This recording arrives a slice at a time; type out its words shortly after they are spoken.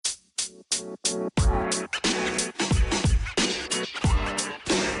You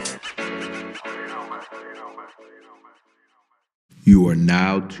are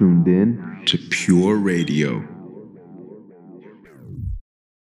now tuned in to Pure Radio.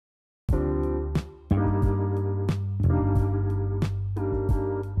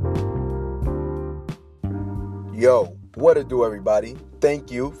 Yo, what it do, everybody? Thank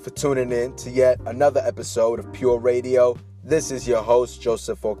you for tuning in to yet another episode of Pure Radio. This is your host,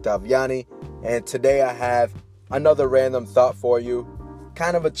 Joseph Octaviani, and today I have another random thought for you.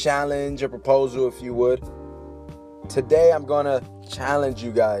 Kind of a challenge, a proposal, if you would. Today I'm going to challenge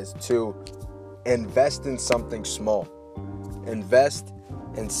you guys to invest in something small. Invest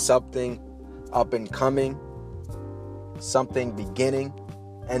in something up and coming, something beginning.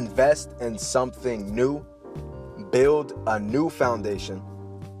 Invest in something new. Build a new foundation.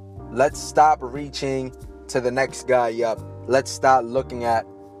 Let's stop reaching to the next guy up. Let's start looking at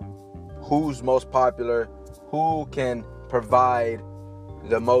who's most popular, who can provide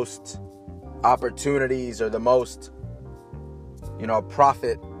the most opportunities or the most,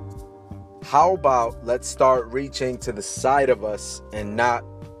 profit. How about let's start reaching to the side of us and not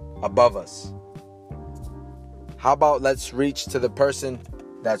above us? How about let's reach to the person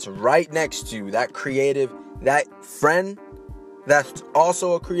that's right next to you, that creative, that friend that's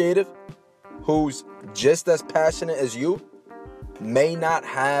also a creative, who's just as passionate as you, may not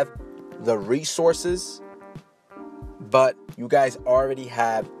have the resources, but you guys already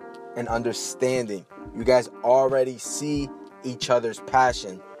have an understanding. You guys already see each other's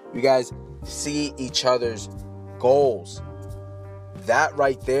passion. You guys see each other's goals. That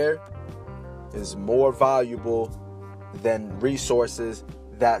right there is more valuable than resources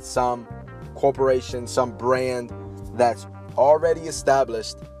that some corporation, some brand that's already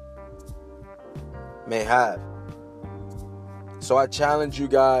established may have. So I challenge you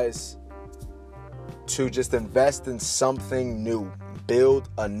guys to just invest in something new. Build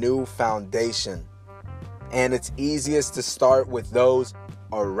a new foundation. And it's easiest to start with those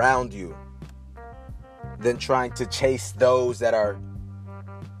around you than trying to chase those that are,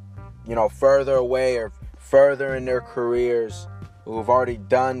 further away or further in their careers, who've already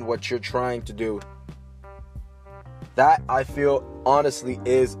done what you're trying to do. That, I feel, honestly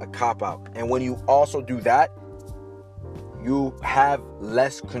is a cop-out. And when you also do that, you have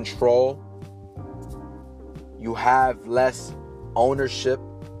less control. You have less ownership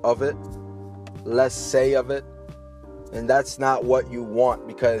of it, less say of it. And that's not what you want,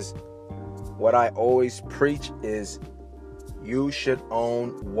 because what I always preach is you should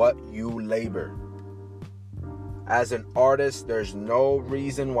own what you labor. As an artist, there's no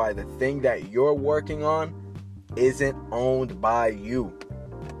reason why the thing that you're working on isn't owned by you.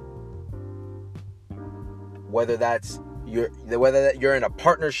 Whether you're in a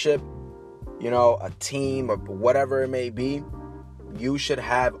partnership, a team, or whatever it may be, you should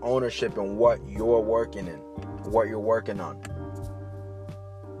have ownership in what you're working in, what you're working on.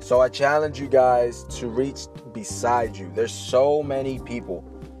 So I challenge you guys to reach beside you. There's so many people.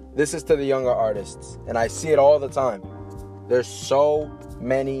 This is to the younger artists, and I see it all the time. There's so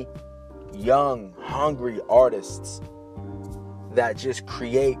many young, hungry artists that just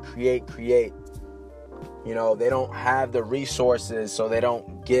create. They don't have the resources, so they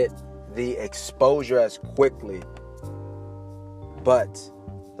don't get the exposure as quickly. But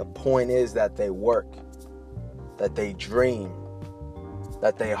the point is that they work, that they dream,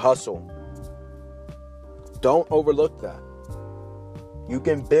 that they hustle. Don't overlook that. You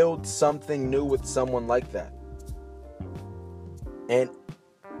can build something new with someone like that. And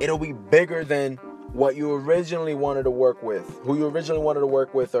it'll be bigger than what you originally wanted to work with, who you originally wanted to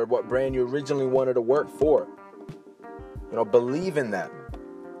work with, or what brand you originally wanted to work for. Believe in that.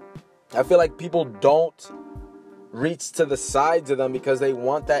 I feel like people don't reach to the sides of them because they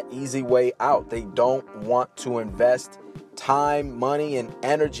want that easy way out. They don't want to invest time, money, and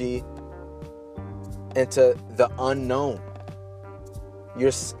energy into the unknown.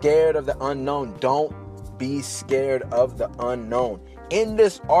 You're scared of the unknown. Don't be scared of the unknown. In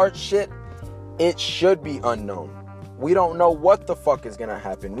this art shit, it should be unknown. We don't know what the fuck is gonna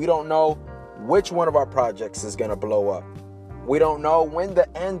happen. We don't know which one of our projects is gonna blow up. We don't know when the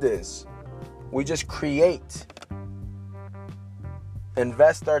end is. We just create.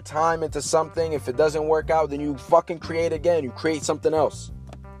 Invest our time into something. If it doesn't work out, then you fucking create again. You create something else.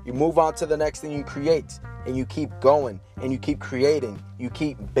 You move on to the next thing you create. And you keep going. And you keep creating. You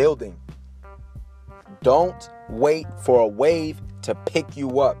keep building. Don't wait for a wave to pick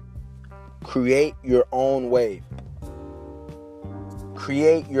you up. Create your own wave.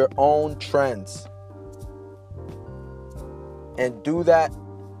 Create your own trends. And do that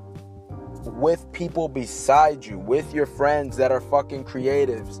with people beside you, with your friends that are fucking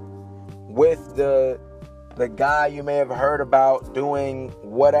creatives, with the guy you may have heard about doing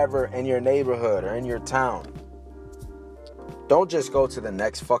whatever in your neighborhood or in your town. Don't just go to the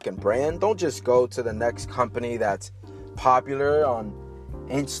next fucking brand. Don't just go to the next company that's popular on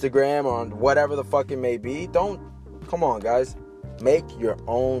Instagram or on whatever the fuck it may be. Come on, guys. Make your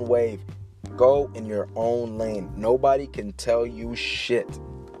own wave. Go in your own lane. Nobody can tell you shit.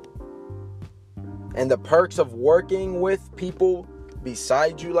 And the perks of working with people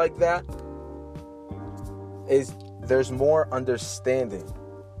beside you like that is there's more understanding.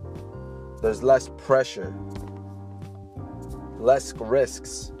 There's less pressure. Less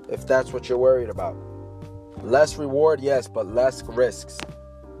risks, if that's what you're worried about. Less reward, yes, but less risks.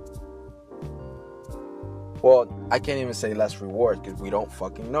 Well, I can't even say less reward because we don't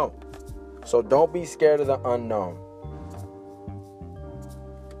fucking know. So don't be scared of the unknown.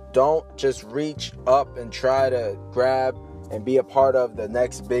 Don't just reach up and try to grab and be a part of the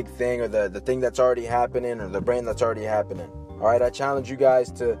next big thing or the thing that's already happening or the brand that's already happening. All right, I challenge you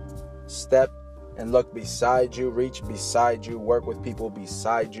guys to step and look beside you, reach beside you, work with people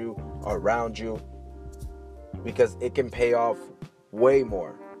beside you, around you, because it can pay off way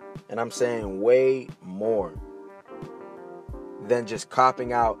more. And I'm saying way more than just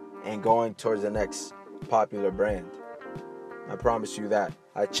copping out and going towards the next popular brand. I promise you that.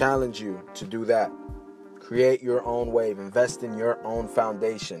 I challenge you to do that. Create your own wave. Invest in your own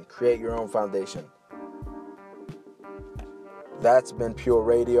foundation. Create your own foundation. That's been Pure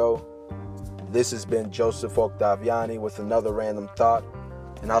Radio. This has been Joseph Octaviani with another random thought.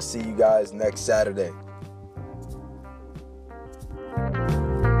 And I'll see you guys next Saturday.